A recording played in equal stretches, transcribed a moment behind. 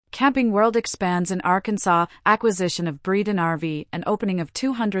Camping World expands in Arkansas, acquisition of Breeden RV and opening of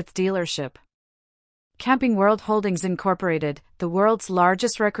 200th dealership. Camping World Holdings Incorporated, the world's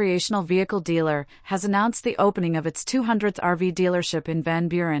largest recreational vehicle dealer, has announced the opening of its 200th RV dealership in Van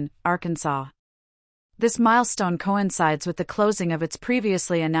Buren, Arkansas. This milestone coincides with the closing of its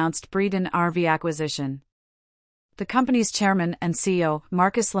previously announced Breeden RV acquisition. The company's chairman and CEO,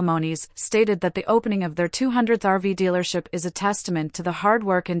 Marcus Lemonis, stated that the opening of their 200th RV dealership is a testament to the hard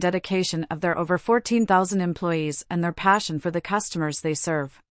work and dedication of their over 14,000 employees and their passion for the customers they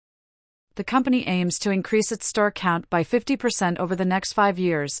serve. The company aims to increase its store count by 50% over the next 5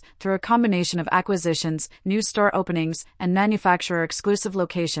 years through a combination of acquisitions, new store openings, and manufacturer-exclusive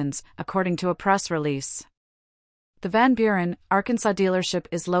locations, according to a press release. The Van Buren, Arkansas dealership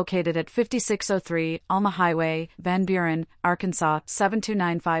is located at 5603 Alma Highway, Van Buren, Arkansas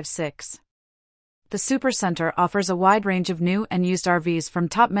 72956. The Supercenter offers a wide range of new and used RVs from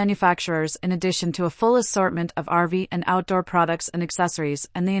top manufacturers in addition to a full assortment of RV and outdoor products and accessories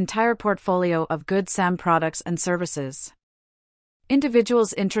and the entire portfolio of Good Sam products and services.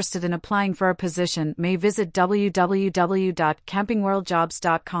 Individuals interested in applying for a position may visit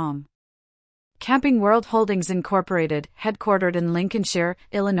www.campingworldjobs.com. Camping World Holdings Incorporated, headquartered in Lincolnshire,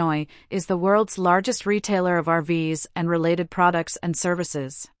 Illinois, is the world's largest retailer of RVs and related products and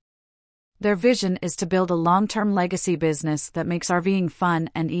services. Their vision is to build a long-term legacy business that makes RVing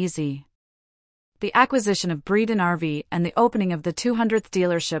fun and easy. The acquisition of Breeden RV and the opening of the 200th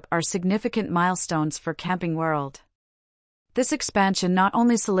dealership are significant milestones for Camping World. This expansion not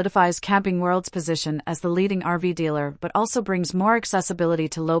only solidifies Camping World's position as the leading RV dealer but also brings more accessibility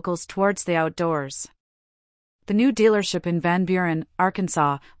to locals towards the outdoors. The new dealership in Van Buren,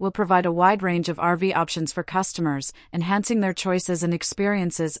 Arkansas, will provide a wide range of RV options for customers, enhancing their choices and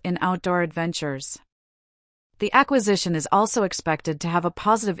experiences in outdoor adventures. The acquisition is also expected to have a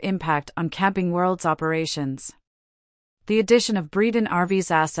positive impact on Camping World's operations. The addition of Breeden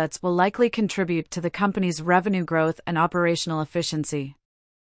RV's assets will likely contribute to the company's revenue growth and operational efficiency.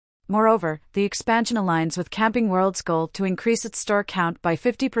 Moreover, the expansion aligns with Camping World's goal to increase its store count by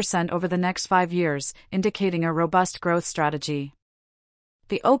 50% over the next 5 years, indicating a robust growth strategy.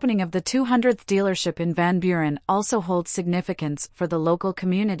 The opening of the 200th dealership in Van Buren also holds significance for the local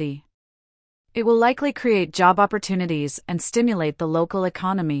community. It will likely create job opportunities and stimulate the local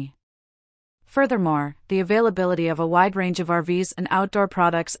economy. Furthermore, the availability of a wide range of RVs and outdoor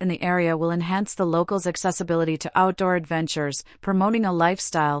products in the area will enhance the locals' accessibility to outdoor adventures, promoting a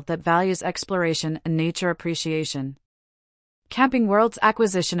lifestyle that values exploration and nature appreciation. Camping World's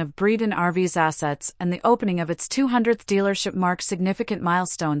acquisition of Breeden RV's assets and the opening of its 200th dealership mark significant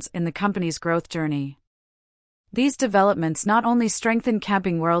milestones in the company's growth journey. These developments not only strengthen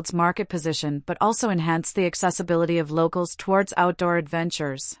Camping World's market position but also enhance the accessibility of locals towards outdoor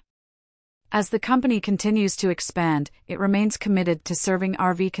adventures. As the company continues to expand, it remains committed to serving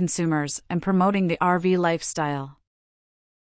RV consumers and promoting the RV lifestyle.